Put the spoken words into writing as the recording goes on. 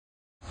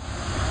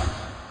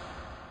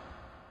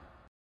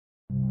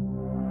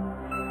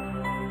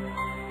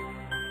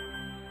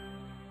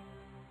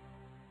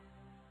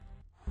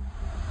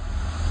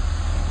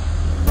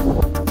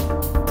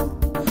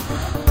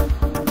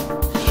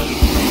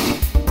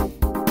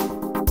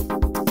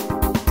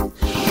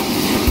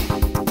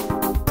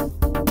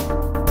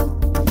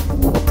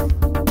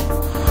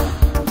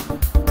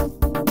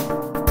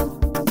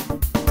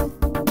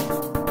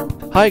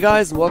Hi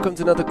guys, and welcome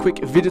to another quick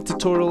video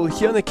tutorial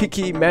here on the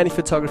Kiki, Manny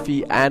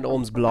Photography and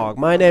Orms blog.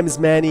 My name is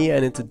Manny,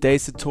 and in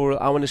today's tutorial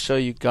I want to show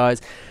you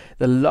guys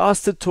the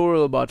last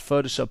tutorial about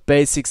Photoshop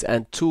basics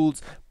and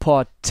tools,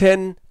 part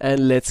 10,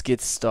 and let's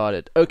get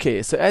started.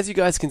 Okay, so as you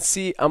guys can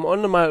see, I'm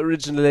on my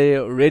original layer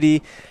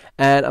already,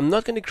 and I'm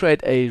not going to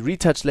create a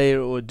retouch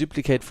layer or a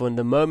duplicate for in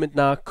the moment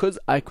now, because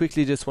I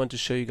quickly just want to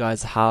show you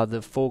guys how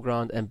the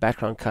foreground and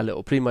background color,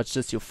 or pretty much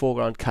just your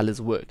foreground colors,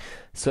 work.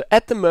 So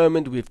at the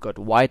moment we've got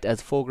white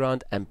as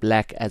foreground and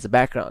black as a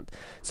background.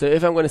 So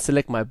if I'm going to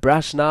select my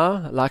brush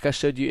now, like I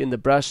showed you in the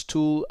brush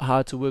tool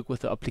how to work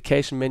with the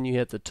application menu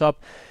here at the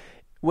top,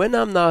 when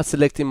I'm now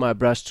selecting my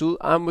brush tool,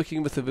 I'm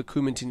working with the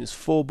Continuous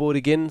 4 board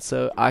again,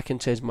 so I can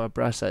change my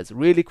brush size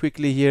really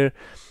quickly here.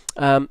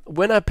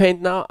 When I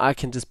paint now, I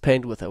can just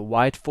paint with a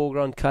white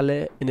foreground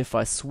color, and if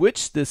I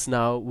switch this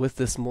now with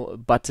this small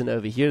button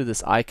over here,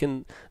 this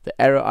icon,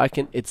 the arrow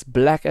icon, it's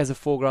black as a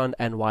foreground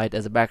and white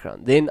as a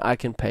background. Then I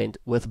can paint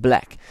with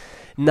black.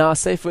 Now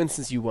say for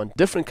instance you want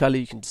different color,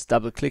 you can just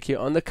double click here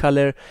on the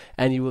color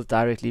and you will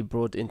directly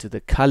brought into the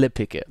color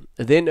picker.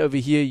 Then over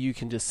here you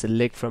can just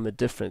select from a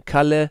different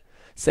color,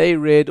 say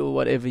red or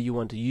whatever you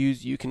want to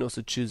use. You can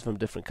also choose from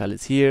different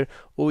colors here,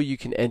 or you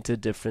can enter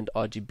different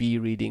RGB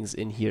readings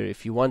in here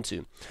if you want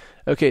to.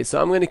 Okay,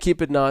 so I'm going to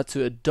keep it now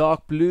to a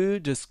dark blue.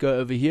 Just go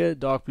over here,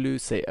 dark blue,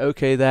 say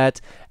okay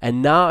that,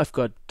 and now I've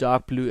got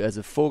dark blue as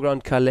a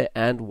foreground color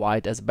and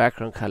white as a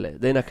background color.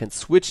 Then I can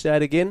switch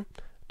that again,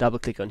 double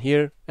click on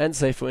here and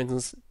say for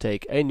instance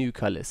take a new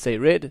color, say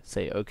red,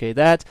 say okay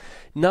that.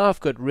 Now I've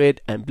got red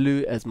and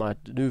blue as my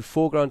new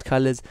foreground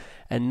colors,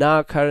 and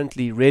now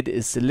currently red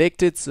is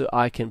selected, so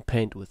I can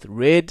paint with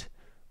red,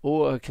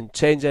 or I can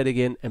change that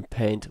again and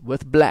paint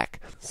with black.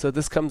 So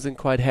this comes in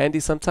quite handy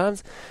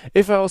sometimes.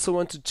 If I also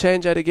want to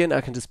change that again,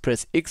 I can just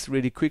press X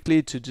really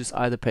quickly to just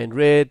either paint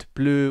red,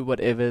 blue,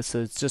 whatever, so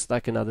it's just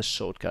like another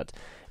shortcut.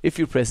 If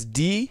you press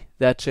D,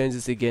 that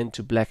changes again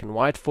to black and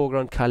white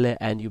foreground color,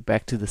 and you're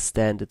back to the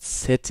standard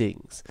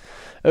settings.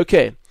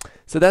 Okay,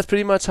 so that's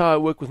pretty much how I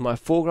work with my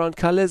foreground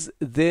colors.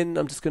 Then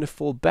I'm just going to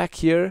fall back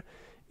here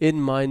in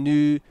my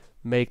new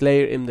make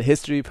layer in the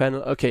history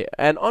panel. Okay,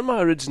 and on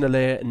my original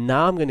layer,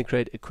 now I'm going to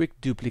create a quick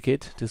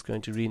duplicate. Just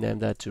going to rename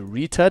that to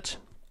retouch.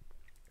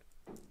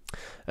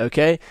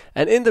 Okay,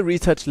 and in the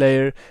retouch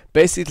layer,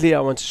 basically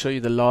I want to show you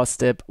the last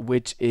step,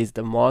 which is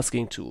the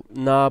masking tool.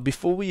 Now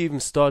before we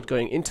even start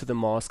going into the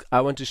mask,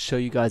 I want to show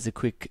you guys a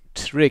quick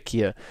trick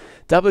here.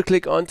 Double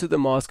click onto the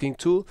masking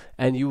tool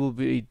and you will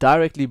be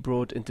directly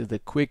brought into the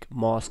quick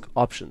mask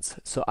options.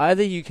 So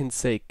either you can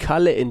say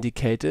color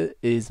indicator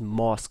is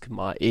mask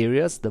my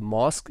areas, the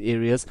mask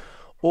areas,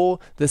 or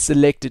the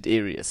selected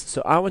areas.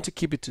 So I want to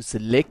keep it to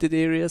selected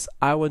areas.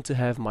 I want to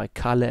have my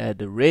color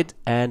at a red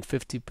and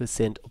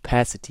 50%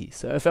 opacity.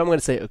 So if I'm going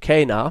to say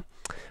okay now,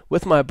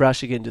 with my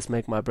brush again, just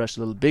make my brush a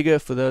little bigger.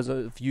 For those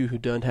of you who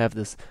don't have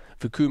this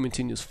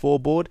Continuous 4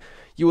 board,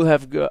 you will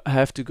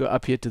have to go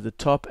up here to the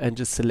top and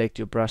just select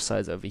your brush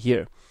size over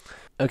here.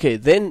 Okay,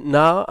 then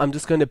now I'm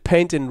just going to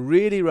paint in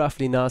really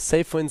roughly now.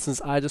 Say for instance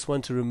I just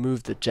want to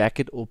remove the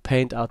jacket or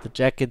paint out the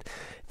jacket,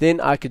 then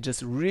I could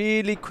just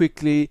really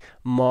quickly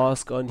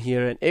mask on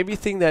here and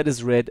everything that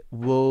is red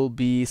will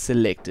be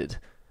selected.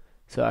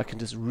 So I can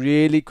just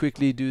really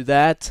quickly do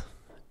that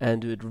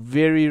and do it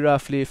very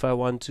roughly if I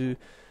want to,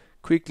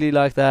 quickly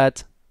like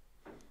that.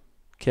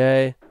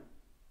 Okay,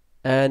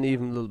 and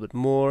even a little bit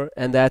more,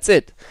 and that's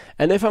it.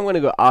 And if I'm going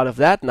to go out of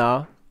that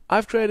now,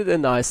 I've created a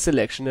nice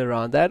selection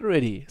around that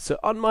already. So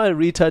on my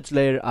retouch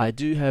layer, I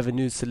do have a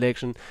new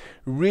selection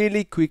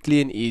really quickly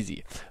and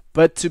easy.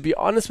 But to be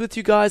honest with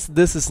you guys,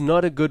 this is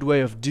not a good way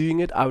of doing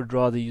it. I would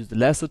rather use the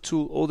lasso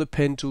tool or the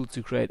pen tool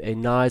to create a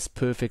nice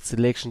perfect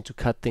selection to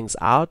cut things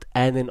out,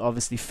 and then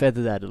obviously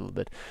feather that a little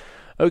bit.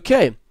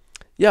 Okay,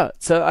 yeah,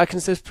 so I can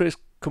just press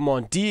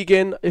Command D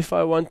again if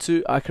I want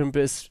to. I can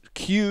press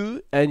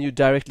Q and you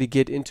directly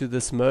get into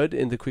this mode,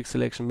 in the quick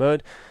selection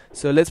mode.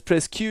 So let's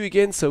press Q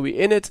again, so we're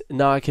in it.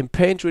 Now I can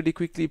paint really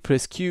quickly,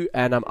 press Q,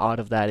 and I'm out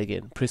of that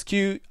again. Press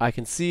Q, I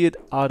can see it,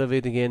 out of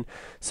it again.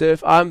 So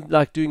if I'm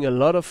like doing a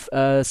lot of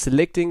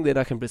selecting, then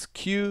I can press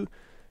Q,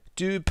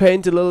 do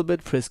paint a little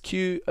bit, press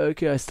Q,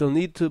 okay, I still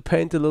need to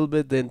paint a little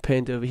bit, then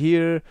paint over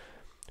here,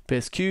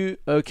 press Q,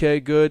 okay,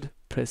 good,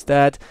 press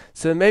that.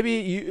 So maybe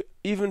you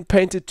even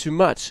painted too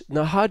much.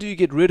 Now how do you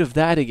get rid of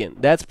that again?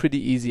 That's pretty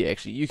easy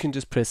actually. You can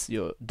just press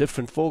your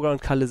different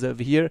foreground colors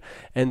over here,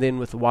 and then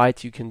with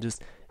white you can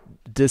just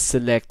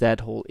deselect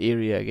that whole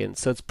area again.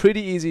 So it's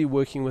pretty easy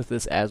working with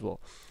this as well.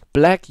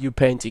 Black you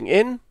painting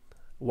in,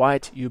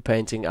 white you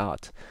painting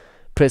out.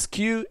 Press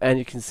Q and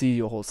you can see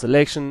your whole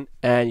selection,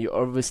 and you're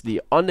obviously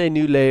on a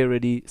new layer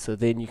already, so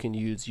then you can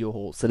use your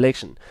whole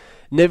selection.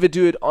 Never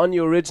do it on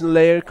your original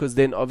layer, because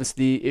then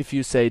obviously if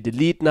you say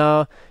delete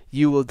now,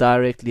 you will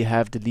directly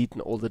have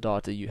deleted all the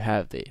data you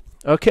have there.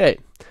 Okay,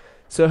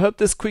 So I hope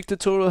this quick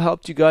tutorial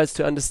helped you guys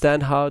to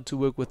understand how to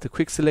work with the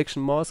quick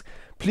selection mask.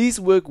 Please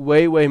work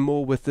way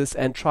more with this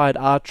and try it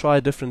out, try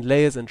different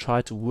layers and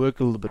try to work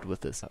a little bit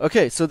with this.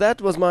 Okay, so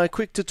that was my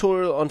quick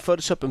tutorial on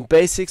Photoshop and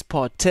Basics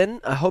part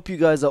 10. I hope you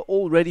guys are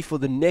all ready for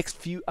the next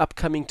few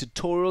upcoming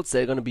tutorials.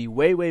 They're going to be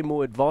way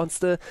more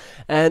advanced.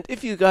 And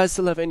if you guys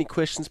still have any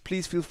questions,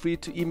 please feel free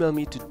to email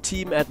me to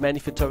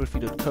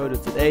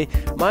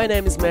team@mannyphotography.co.za. My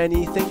name is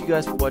Manny. Thank you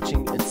guys for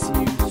watching and see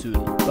you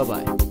soon. Bye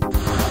bye.